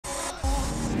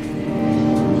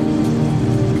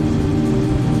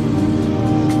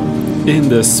In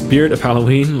the spirit of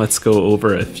Halloween, let's go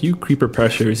over a few creeper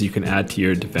pressures you can add to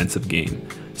your defensive game,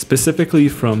 specifically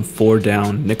from 4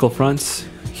 down nickel fronts.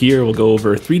 Here we'll go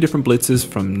over 3 different blitzes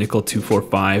from nickel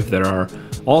 245 that are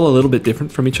all a little bit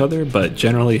different from each other, but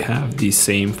generally have the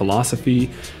same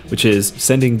philosophy, which is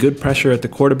sending good pressure at the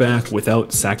quarterback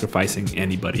without sacrificing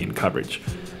anybody in coverage.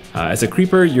 As a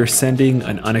creeper, you're sending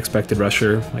an unexpected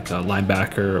rusher, like a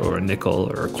linebacker or a nickel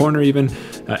or a corner even,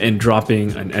 and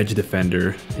dropping an edge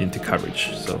defender into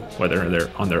coverage. So whether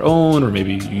they're on their own or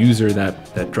maybe you user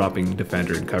that dropping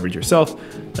defender in coverage yourself,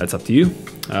 that's up to you.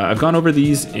 I've gone over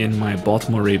these in my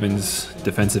Baltimore Ravens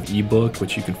defensive ebook,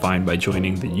 which you can find by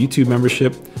joining the YouTube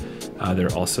membership. There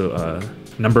are also a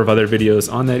number of other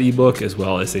videos on that ebook, as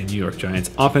well as a New York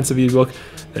Giants offensive ebook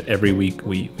that every week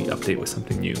we update with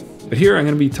something new. But here I'm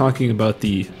going to be talking about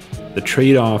the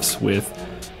trade-offs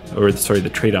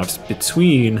the trade-offs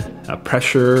between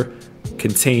pressure,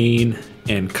 contain,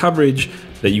 and coverage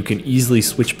that you can easily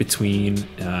switch between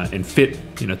and fit,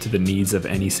 to the needs of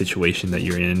any situation that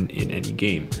you're in any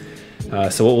game.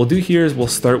 So what we'll do here is we'll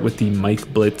start with the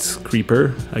Mike Blitz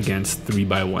Creeper against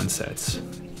 3x1 sets.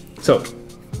 So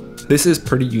this is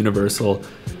pretty universal.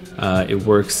 It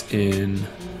works in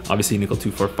obviously nickel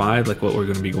 245, like what we're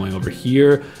going to be going over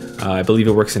here. I believe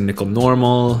it works in nickel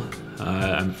normal.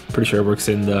 I'm pretty sure it works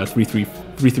in the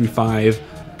 335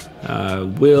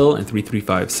 Will and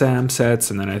 335 Sam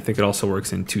sets, and then I think it also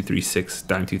works in 236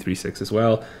 dime 236 as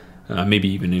well. Maybe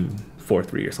even in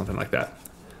 4-3 or something like that.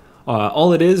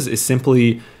 All it is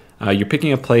simply you're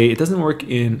picking a play. It doesn't work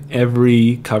in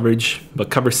every coverage, but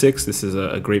cover 6, this is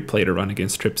a great play to run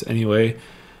against trips anyway.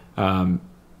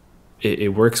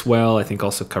 It works well. I think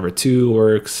also cover 2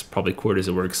 works, probably quarters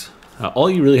it works.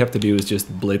 All you really have to do is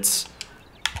just blitz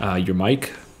your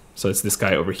Mike. So it's this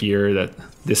guy over here,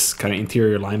 this kind of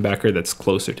interior linebacker that's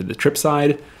closer to the trip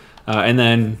side. And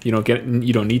then you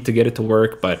don't need to get it to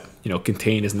work, but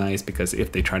contain is nice because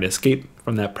if they try to escape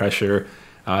from that pressure,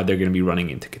 they're going to be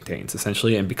running into contains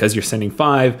essentially. And because you're sending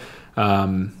 5,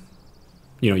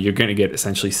 you're going to get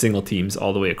essentially single teams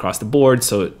all the way across the board.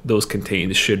 So those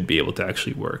contains should be able to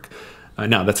actually work.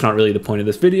 Now that's not really the point of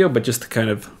this video, but just to kind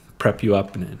of prep you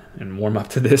up and warm up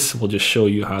to this, we'll just show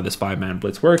you how this 5-man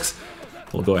blitz works.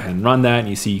 We'll go ahead and run that, and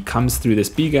you see he comes through this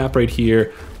B gap right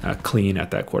here, clean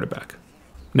at that quarterback.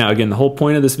 Now again, the whole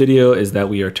point of this video is that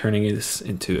we are turning this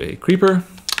into a creeper.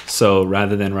 So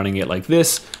rather than running it like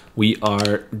this, we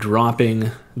are dropping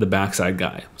the backside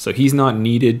guy. So he's not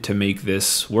needed to make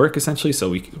this work essentially.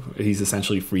 So he's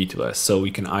essentially free to us. So we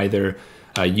can either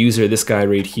user this guy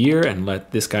right here and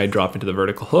let this guy drop into the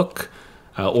vertical hook,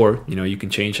 or you can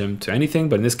change him to anything.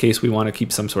 But in this case, we want to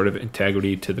keep some sort of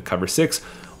integrity to the cover 6.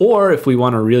 Or if we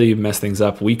want to really mess things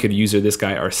up, we could user this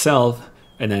guy ourselves,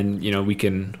 and then we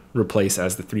can replace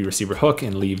as the 3 receiver hook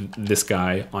and leave this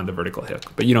guy on the vertical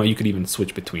hook. But you could even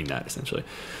switch between that essentially.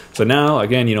 So now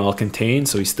again, I'll contain,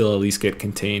 so we still at least get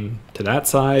contained to that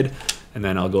side, and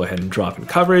then I'll go ahead and drop in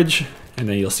coverage, and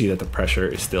then you'll see that the pressure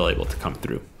is still able to come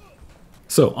through.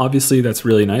 So obviously that's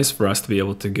really nice for us to be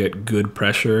able to get good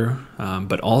pressure,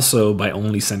 but also by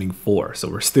only sending 4. So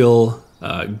we're still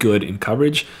good in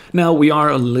coverage. Now we are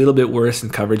a little bit worse in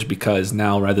coverage because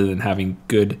now rather than having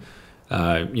good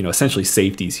essentially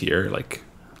safeties here, like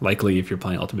likely if you're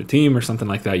playing Ultimate Team or something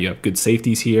like that, you have good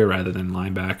safeties here rather than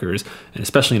linebackers, and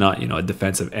especially not, a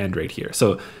defensive end right here.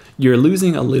 So you're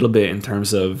losing a little bit in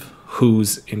terms of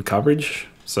who's in coverage.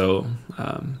 So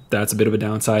that's a bit of a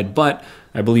downside, but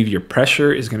I believe your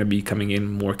pressure is going to be coming in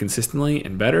more consistently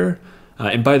and better.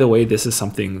 And by the way, this is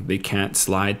something they can't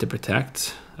slide to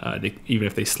protect. Even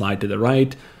if they slide to the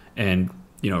right and,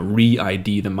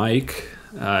 re-ID the mic,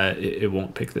 it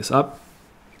won't pick this up.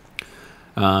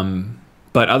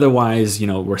 But otherwise,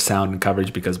 we're sound in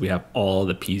coverage because we have all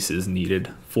the pieces needed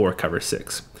for cover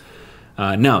 6.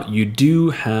 Now, you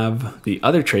do have the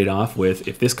other trade-off with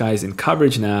if this guy's in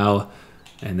coverage now,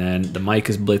 and then the mic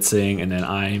is blitzing, and then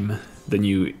I'm the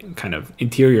new kind of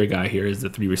interior guy here is the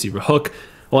 3 receiver hook.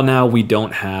 Well, now we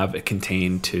don't have a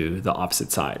contain to the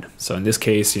opposite side. So in this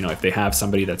case, if they have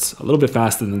somebody that's a little bit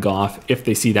faster than Goff, if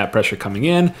they see that pressure coming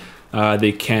in,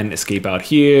 they can escape out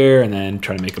here and then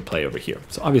try to make a play over here.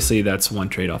 So obviously that's one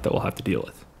trade-off that we'll have to deal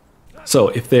with. So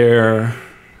if they're,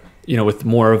 with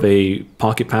more of a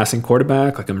pocket passing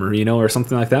quarterback, like a Marino or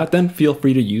something like that, then feel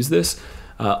free to use this.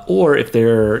 Or if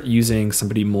they're using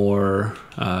somebody more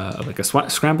like a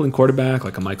scrambling quarterback,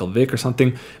 like a Michael Vick or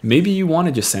something, maybe you want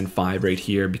to just send 5 right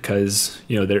here because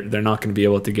they're not going to be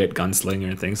able to get gunslinger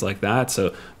and things like that.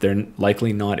 So they're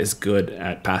likely not as good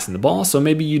at passing the ball. So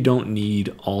maybe you don't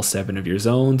need all 7 of your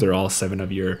zones or all 7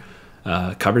 of your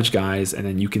coverage guys, and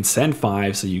then you can send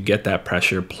 5, so you get that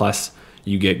pressure, plus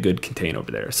you get good contain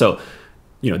over there. So,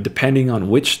 depending on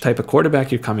which type of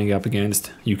quarterback you're coming up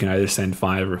against, you can either send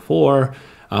 5 or 4,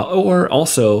 or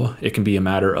also it can be a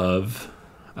matter of,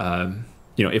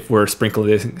 if we're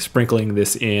sprinkling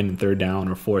this in 3rd down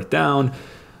or 4th down,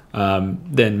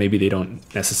 then maybe they don't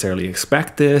necessarily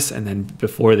expect this, and then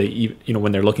before they even,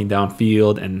 when they're looking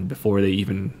downfield and before they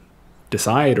even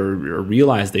decide or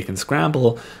realize they can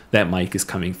scramble, that Mike is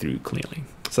coming through cleanly.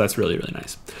 So that's really, really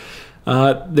nice.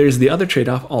 There's the other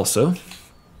trade-off also.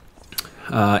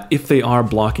 If they are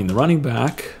blocking the running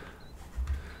back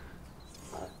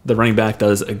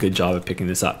does a good job of picking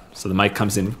this up. So the Mike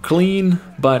comes in clean,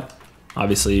 but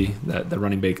obviously the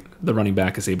running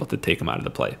back is able to take him out of the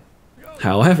play.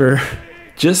 However,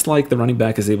 just like the running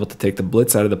back is able to take the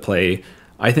blitz out of the play,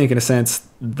 I think in a sense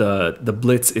the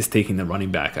blitz is taking the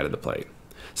running back out of the play.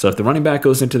 So if the running back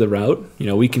goes into the route,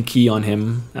 we can key on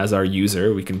him as our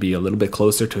user. We can be a little bit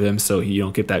closer to him so you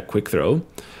don't get that quick throw.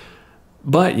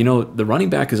 But, the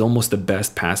running back is almost the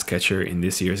best pass catcher in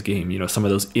this year's game. Some of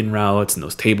those in routes and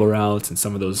those table routes and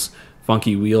some of those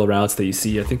funky wheel routes that you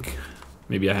see. I think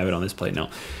maybe I have it on this play. No.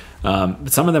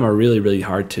 But some of them are really, really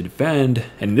hard to defend.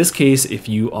 And in this case, if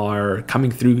you are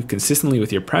coming through consistently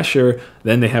with your pressure,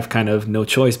 then they have kind of no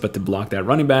choice but to block that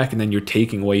running back. And then you're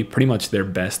taking away pretty much their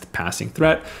best passing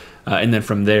threat. And then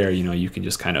from there, you can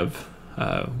just kind of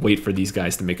wait for these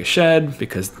guys to make a shed,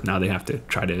 because now they have to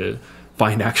try to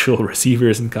find actual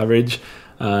receivers in coverage.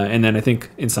 And then I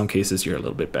think in some cases you're a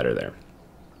little bit better there.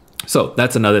 So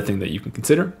that's another thing that you can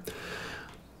consider.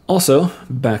 Also,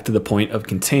 back to the point of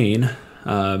contain,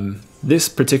 this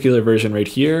particular version right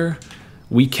here,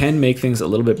 we can make things a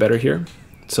little bit better here.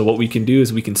 So what we can do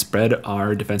is we can spread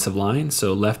our defensive line,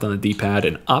 so left on the D-pad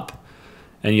and up,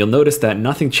 and you'll notice that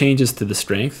nothing changes to the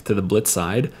strength, to the blitz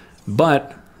side,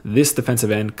 but this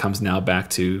defensive end comes now back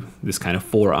to this kind of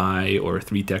 4-eye or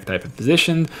 3-tech type of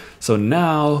position. So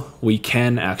now we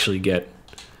can actually get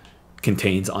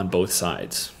contains on both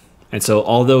sides. And so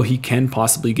although he can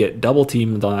possibly get double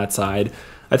teamed on that side,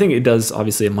 I think it does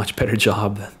obviously a much better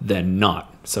job than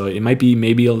not. So it might be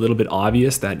maybe a little bit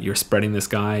obvious that you're spreading this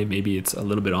guy. Maybe it's a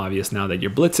little bit obvious now that you're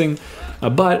blitzing,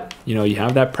 but you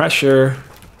have that pressure.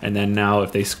 And then now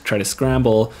if they try to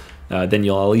scramble, then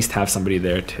you'll at least have somebody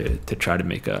there to try to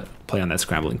make a play on that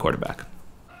scrambling quarterback.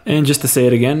 And just to say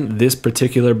it again, this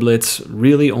particular blitz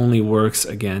really only works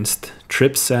against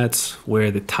trip sets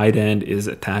where the tight end is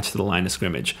attached to the line of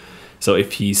scrimmage. So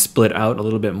if he's split out a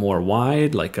little bit more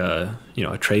wide, like a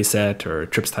tray set or a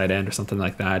trips tight end or something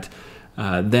like that,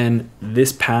 then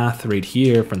this path right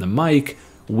here from the mic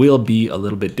will be a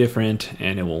little bit different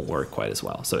and it won't work quite as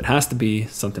well. So it has to be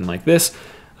something like this.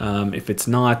 If it's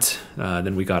not,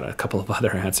 then we got a couple of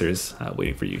other answers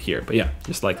waiting for you here. But yeah,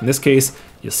 just like in this case,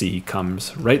 you'll see he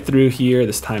comes right through here.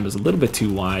 This time is a little bit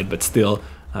too wide, but still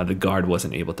the guard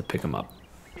wasn't able to pick him up.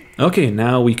 Okay,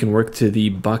 now we can work to the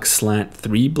buck slant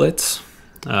 3 blitz,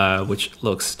 which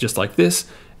looks just like this.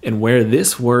 And where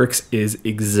this works is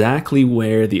exactly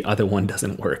where the other one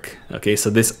doesn't work. Okay,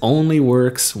 so this only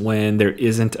works when there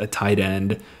isn't a tight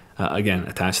end, again,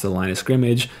 attached to the line of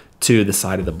scrimmage, to the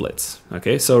side of the blitz.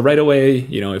 Okay, so right away,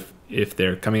 if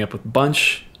they're coming up with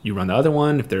bunch, you run the other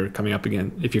one. If you're coming up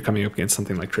against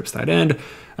something like trips tight end,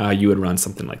 you would run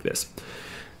something like this.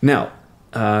 Now,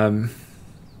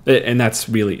 and that's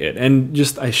really it. And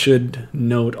just I should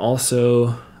note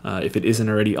also, if it isn't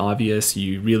already obvious,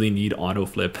 you really need auto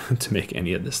flip to make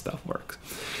any of this stuff work.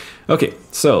 Okay,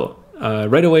 so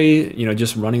right away,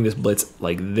 just running this blitz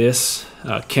like this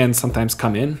can sometimes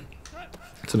come in.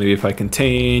 So maybe if I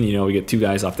contain, we get 2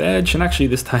 guys off the edge, and actually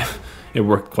this time it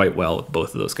worked quite well with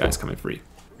both of those guys coming free.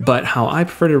 But how I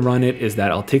prefer to run it is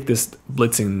that I'll take this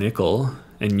blitzing nickel,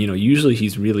 and usually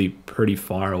he's really pretty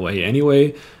far away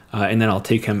anyway, and then I'll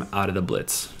take him out of the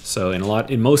blitz. So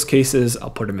in most cases, I'll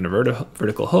put him in a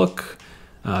vertical hook.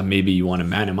 Maybe you want to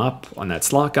man him up on that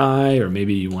slot guy, or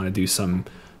maybe you want to do some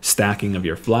stacking of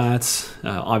your flats.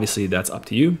 Obviously, that's up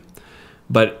to you.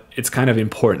 But it's kind of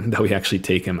important that we actually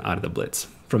take him out of the blitz.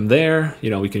 From there,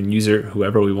 we can use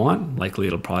whoever we want. Likely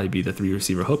it'll probably be the 3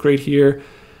 receiver hook right here.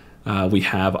 We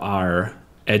have our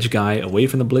edge guy away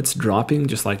from the blitz dropping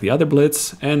just like the other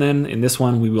blitz. And then in this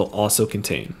one, we will also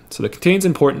contain. So the contain's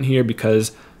important here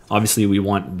because obviously we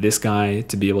want this guy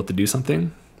to be able to do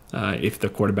something if the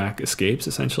quarterback escapes,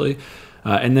 essentially.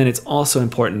 And then it's also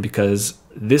important because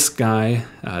this guy,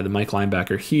 the Mike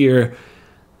linebacker here,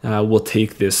 will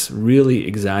take this really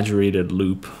exaggerated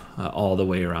loop all the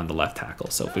way around the left tackle.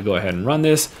 So if we go ahead and run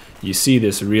this, you see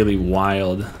this really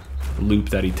wild loop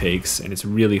that he takes, and it's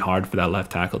really hard for that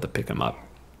left tackle to pick him up.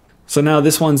 So now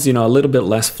this one's, a little bit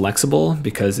less flexible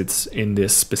because it's in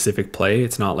this specific play.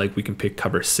 It's not like we can pick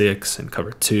cover 6 and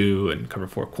cover 2 and cover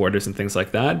 4 quarters and things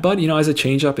like that. But, as a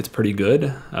changeup, it's pretty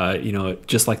good.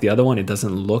 Just like the other one, it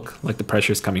doesn't look like the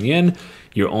pressure is coming in.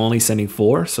 You're only sending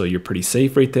 4, so you're pretty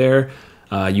safe right there.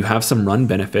 You have some run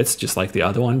benefits, just like the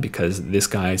other one, because this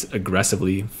guy's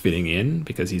aggressively fitting in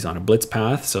because he's on a blitz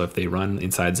path. So if they run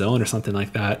inside zone or something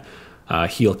like that,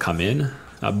 he'll come in.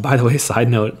 By the way, side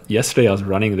note, yesterday I was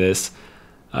running this,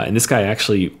 and this guy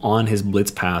actually on his blitz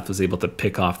path was able to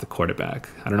pick off the quarterback.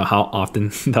 I don't know how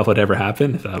often that would ever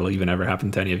happen, if that'll even ever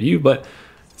happen to any of you, but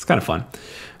it's kind of fun.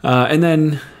 And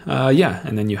then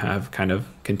you have kind of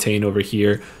contain over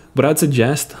here. But I'd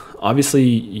suggest,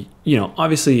 obviously,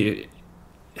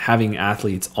 having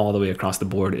athletes all the way across the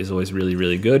board is always really,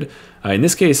 really good. In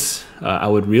this case, I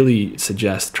would really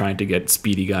suggest trying to get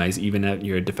speedy guys even at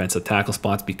your defensive tackle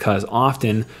spots, because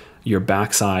often your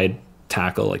backside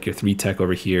tackle, like your 3 tech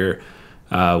over here,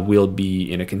 will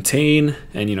be in a contain,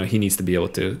 and he needs to be able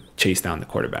to chase down the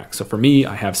quarterback. So for me,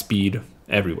 I have speed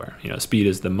everywhere. Speed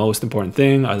is the most important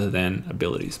thing other than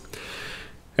abilities.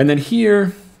 And then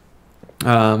here,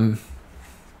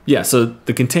 so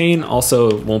the contain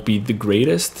also won't be the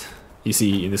greatest. You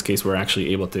see, in this case, we're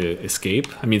actually able to escape.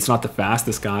 I mean, it's not the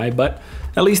fastest guy, but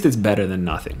at least it's better than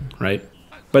nothing, right?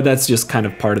 But that's just kind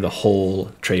of part of the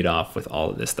whole trade-off with all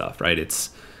of this stuff, right?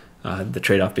 It's the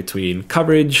trade-off between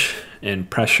coverage and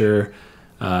pressure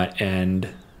and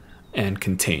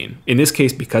contain. In this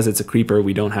case, because it's a creeper,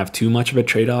 we don't have too much of a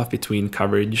trade-off between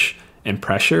coverage and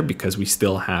pressure because we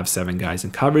still have 7 guys in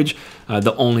coverage.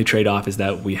 The only trade-off is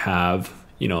that we have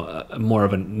more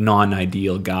of a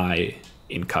non-ideal guy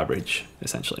in coverage,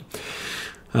 essentially.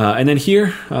 And then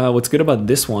here, what's good about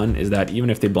this one is that even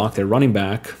if they block their running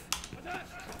back,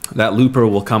 that looper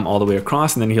will come all the way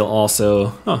across, and then he'll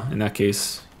also, in that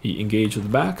case, he engaged with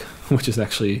the back, which is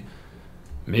actually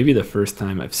maybe the first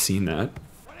time I've seen that.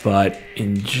 But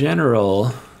in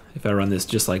general, if I run this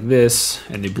just like this,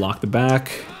 and they block the back,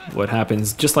 what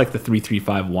happens, just like the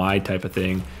 3-3-5 wide type of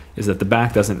thing, is that the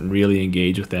back doesn't really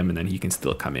engage with them, and then he can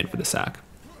still come in for the sack.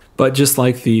 But just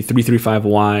like the 3-3-5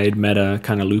 wide meta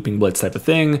kind of looping blitz type of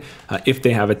thing, if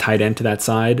they have a tight end to that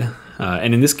side,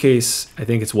 and in this case, I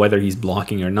think it's whether he's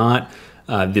blocking or not,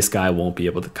 this guy won't be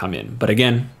able to come in. But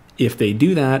again, if they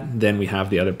do that, then we have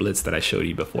the other blitz that I showed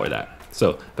you before that.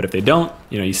 So, but if they don't,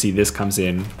 you see this comes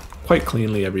in quite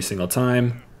cleanly every single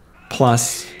time.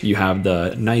 Plus, you have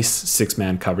the nice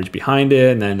 6-man coverage behind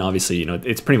it, and then obviously,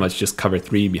 it's pretty much just cover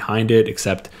 3 behind it,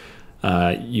 except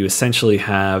you essentially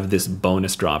have this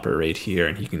bonus dropper right here,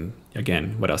 and he can,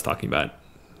 again, what I was talking about,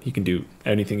 he can do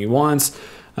anything he wants.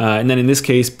 And then in this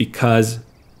case, because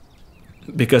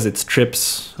it's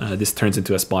trips, this turns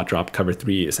into a spot drop cover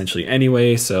 3 essentially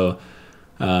anyway. So,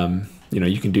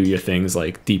 you can do your things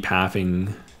like deep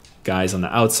halving guys on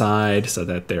the outside so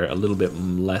that they're a little bit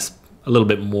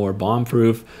more bomb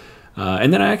proof.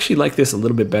 And then I actually like this a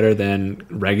little bit better than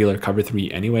regular cover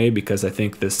 3 anyway, because I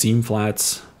think the seam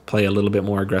flats play a little bit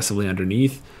more aggressively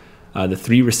underneath. The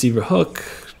 3 receiver hook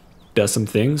does some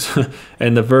things.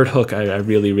 And the vert hook I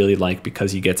really, really like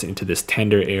because he gets into this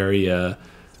tender area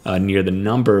near the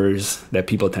numbers that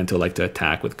people tend to like to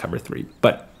attack with cover 3.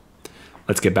 But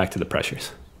let's get back to the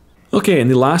pressures. Okay,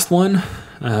 and the last one,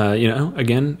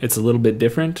 again, it's a little bit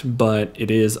different, but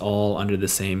it is all under the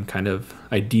same kind of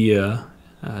idea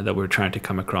that we're trying to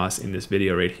come across in this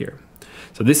video right here.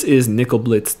 So this is Nickel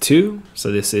Blitz 2.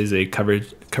 So this is a cover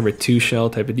 2 shell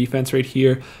type of defense right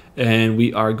here. And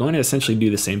we are going to essentially do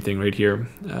the same thing right here.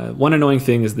 One annoying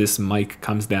thing is this mic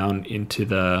comes down into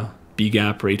the B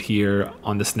gap right here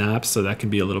on the snaps. So that can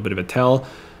be a little bit of a tell.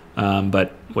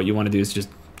 But what you want to do is just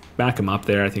back him up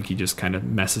there. I think he just kind of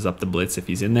messes up the blitz if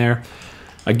he's in there.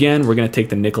 Again, we're going to take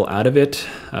the nickel out of it.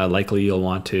 Likely you'll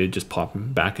want to just pop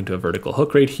him back into a vertical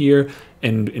hook right here.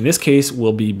 And in this case,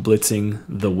 we'll be blitzing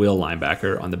the will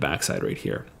linebacker on the backside right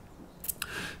here.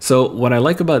 So what I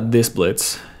like about this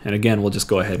blitz, and again, we'll just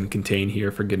go ahead and contain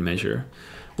here for good measure.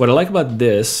 What I like about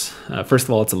this, first of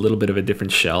all, it's a little bit of a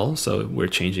different shell, so we're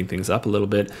changing things up a little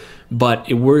bit, but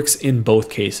it works in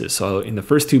both cases. So in the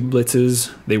first 2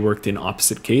 blitzes, they worked in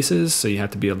opposite cases, so you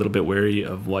have to be a little bit wary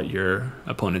of what your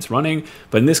opponent's running.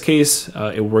 But in this case,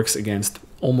 it works against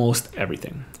almost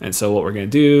everything. And so what we're going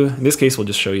to do, in this case, we'll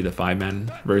just show you the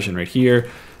 5-man version right here.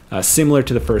 Similar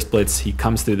to the first blitz, he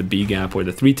comes through the B gap where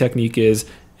the 3 technique is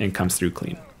and comes through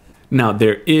clean. Now,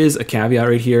 there is a caveat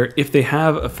right here. If they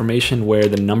have a formation where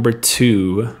the number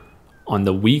 2 on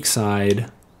the weak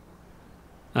side,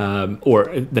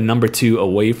 or the number 2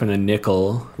 away from the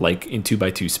nickel, like in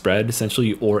 2x2 spread,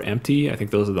 essentially, or empty, I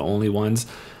think those are the only ones,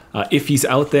 If he's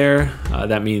out there,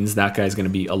 that means that guy's going to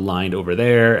be aligned over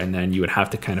there, and then you would have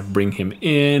to kind of bring him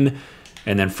in.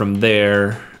 And then from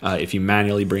there, if you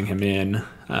manually bring him in,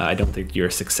 I don't think your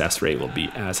success rate will be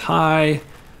as high.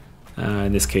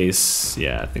 In this case,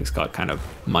 yeah, things got kind of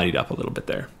muddied up a little bit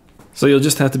there. So you'll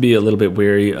just have to be a little bit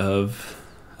wary of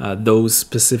those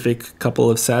specific couple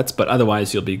of sets, but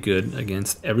otherwise you'll be good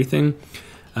against everything.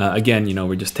 Again, you know,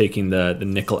 we're just taking the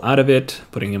nickel out of it,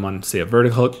 putting him on, say, a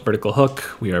vertical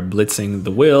hook. We are blitzing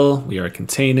the will, we are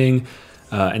containing.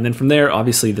 And then from there,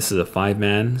 obviously this is a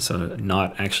 5-man, so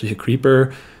not actually a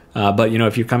creeper. But, you know,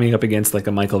 if you're coming up against like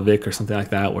a Michael Vick or something like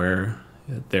that, where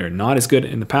they're not as good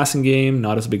in the passing game,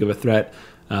 not as big of a threat,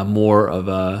 more of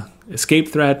a escape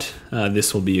threat,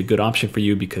 this will be a good option for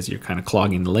you because you're kind of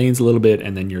clogging the lanes a little bit,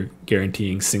 and then you're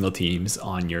guaranteeing single teams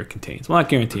on your contains. Well, not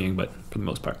guaranteeing, but for the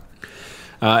most part.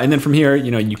 And then from here, you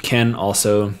know, you can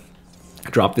also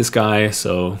drop this guy.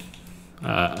 So,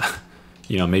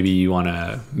 you know, maybe you want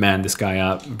to man this guy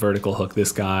up, vertical hook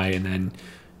this guy, and then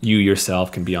you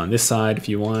yourself can be on this side if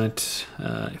you want.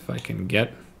 If I can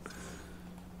get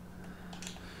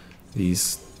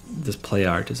these, this play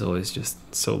art is always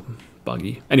just so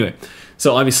buggy. Anyway,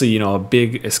 so obviously, you know, a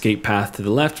big escape path to the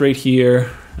left right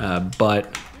here,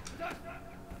 but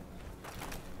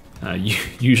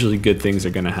usually good things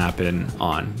are going to happen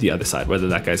on the other side, whether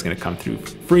that guy's going to come through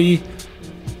free,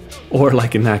 or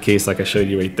like in that case, like I showed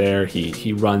you right there,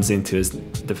 he runs into his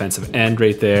defensive end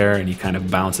right there, and he kind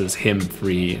of bounces him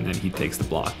free, and then he takes the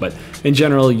block. But in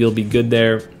general, you'll be good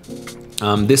there.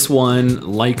 This one,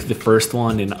 like the first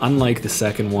one, and unlike the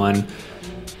second one,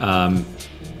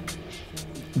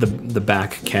 the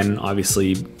back can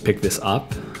obviously pick this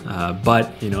up.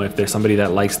 But, you know, if there's somebody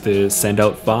that likes to send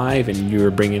out 5 and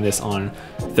you're bringing this on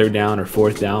 3rd down or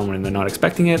 4th down when they're not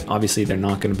expecting it, obviously they're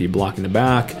not going to be blocking the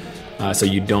back. So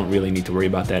you don't really need to worry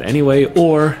about that anyway.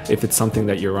 Or if it's something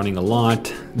that you're running a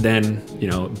lot, then, you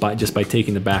know, just by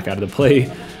taking the back out of the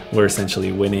play, we're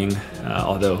essentially winning.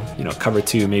 Although, you know, cover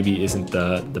 2 maybe isn't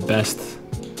the best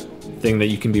thing that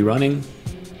you can be running.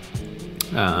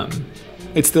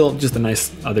 It's still just a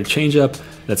nice other changeup.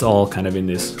 That's all kind of in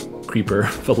this creeper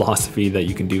philosophy that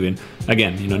you can do in,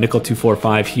 again, you know, nickel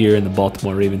 245 here in the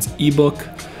Baltimore Ravens ebook,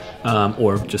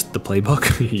 or just the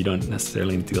playbook. You don't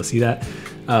necessarily need to go see that.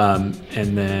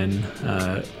 And then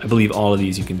I believe all of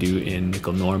these you can do in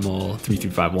nickel normal,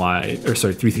 335 wide, or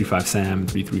sorry, 335 Sam,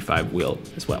 335 Will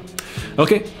as well.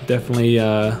 Okay, definitely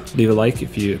leave a like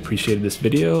if you appreciated this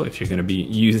video, if you're going to be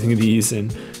using these in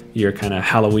your kind of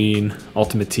Halloween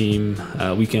Ultimate Team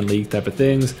weekend league type of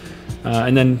things.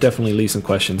 And then definitely leave some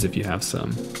questions if you have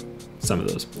some of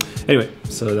those. Anyway,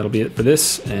 so that'll be it for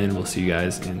this, and we'll see you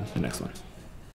guys in the next one.